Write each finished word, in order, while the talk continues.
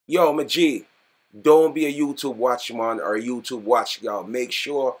Yo, my G, don't be a YouTube watch, man, or a YouTube watch, y'all. Make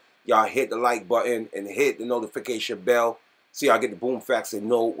sure y'all hit the like button and hit the notification bell so y'all get the boom facts and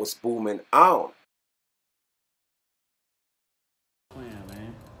know what's booming on.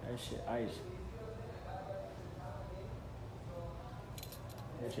 Man, that shit ice.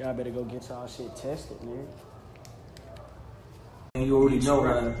 Y'all better go get y'all shit tested, man. You already know,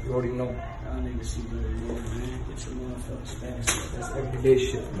 man. You already know. Y'all niggas see better than that, man. Get your motherfucking status. That's everyday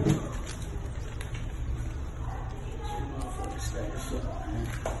shit, man. Get your motherfucking status up, man.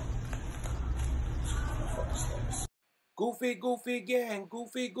 Motherfucking status. Goofy, goofy gang,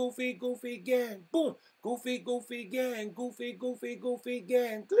 goofy, goofy, goofy gang, boom. Goofy, goofy gang, goofy, goofy, goofy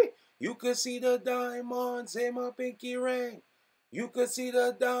gang, click. You can see the diamonds in my pinky ring. You can see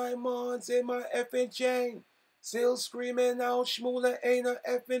the diamonds in my effing chain. Still screaming out, Shmoola ain't a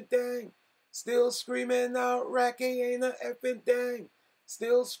effing thing. Still screaming out, Racky ain't a effing thing.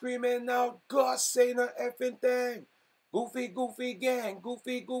 Still screaming out, Gus ain't a effing thing. Goofy, goofy gang,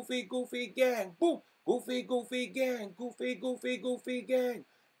 goofy, goofy, goofy gang, boom. Goofy, goofy gang, goofy, goofy, goofy gang.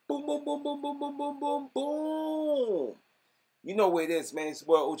 Boom, boom, boom, boom, boom, boom, boom, boom, boom. You know what it is, man. It's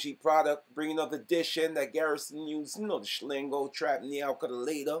your OG product. Bringing another edition that Garrison used. You know the schlingo, trap me out, cut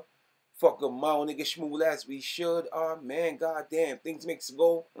later. Fuck 'em out, nigga, Shmool as we should. Man, goddamn, things makes it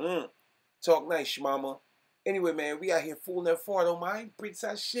go. Talk nice, shmama. Anyway, man, we out here fooling that far, don't mind. Pretty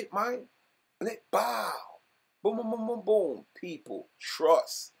side shit, mind. Let bow. Boom, boom, boom, boom, boom. People,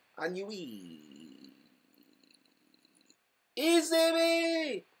 trust. I knew Easy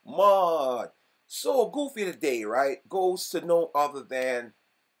me, mod. So Goofy today, right, goes to no other than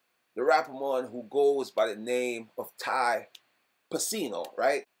the rapper man who goes by the name of Ty Pacino,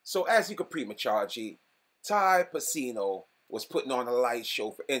 right? So as you could premature, G, Ty Pacino was putting on a light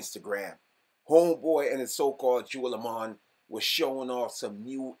show for Instagram. Homeboy and his so-called jeweler man was showing off some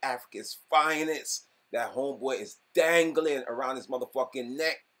new Africa's finest that homeboy is dangling around his motherfucking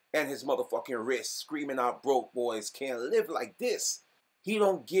neck and his motherfucking wrist, screaming out, broke boys can't live like this. He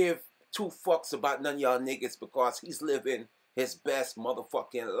don't give two fucks about none of y'all niggas because he's living his best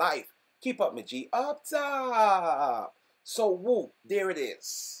motherfucking life. Keep up, my G. Up top. So, whoop, there it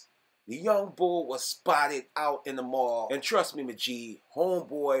is. The young bull was spotted out in the mall. And trust me, my G,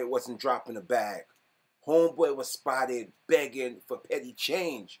 homeboy wasn't dropping a bag. Homeboy was spotted begging for petty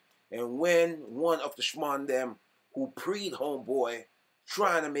change. And when one of the schmon them who preed homeboy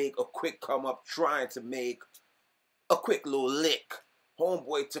trying to make a quick come up, trying to make a quick little lick,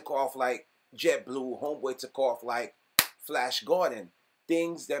 homeboy took off like JetBlue. Homeboy took off like Flash Gordon.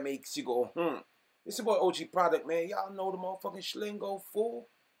 Things that makes you go, It's your boy OG product, man. Y'all know the motherfucking schlingo fool.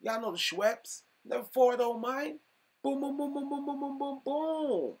 Y'all know the Schweppes. Never for don't mind. Boom, boom, boom, boom, boom, boom, boom, boom,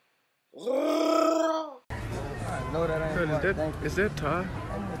 boom. No, that ain't. Is that Ty?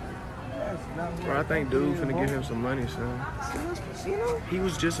 Bro, I think dude finna give him some money, son. He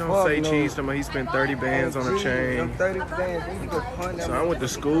was just on Say Cheese talking about he spent 30 bands on a chain. 30 bands. So I went to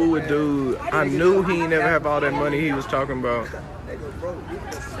school with dude. I knew he ain't never have all that money he was talking about.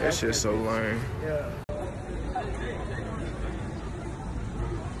 That shit's so lame.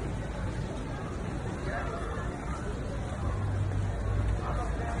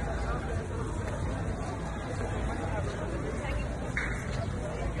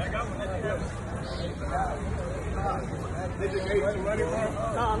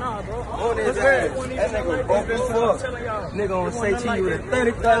 No, bro. On his ass. That nigga broke as fuck. Nigga on Say Cheese with a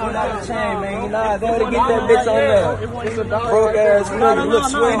 $30,000 chain, man. You know how to get that bitch on there. Broke ass nigga. Look,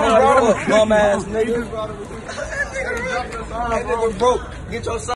 swear hard as fuck. Bum ass nigga. That nigga broke. Get your son.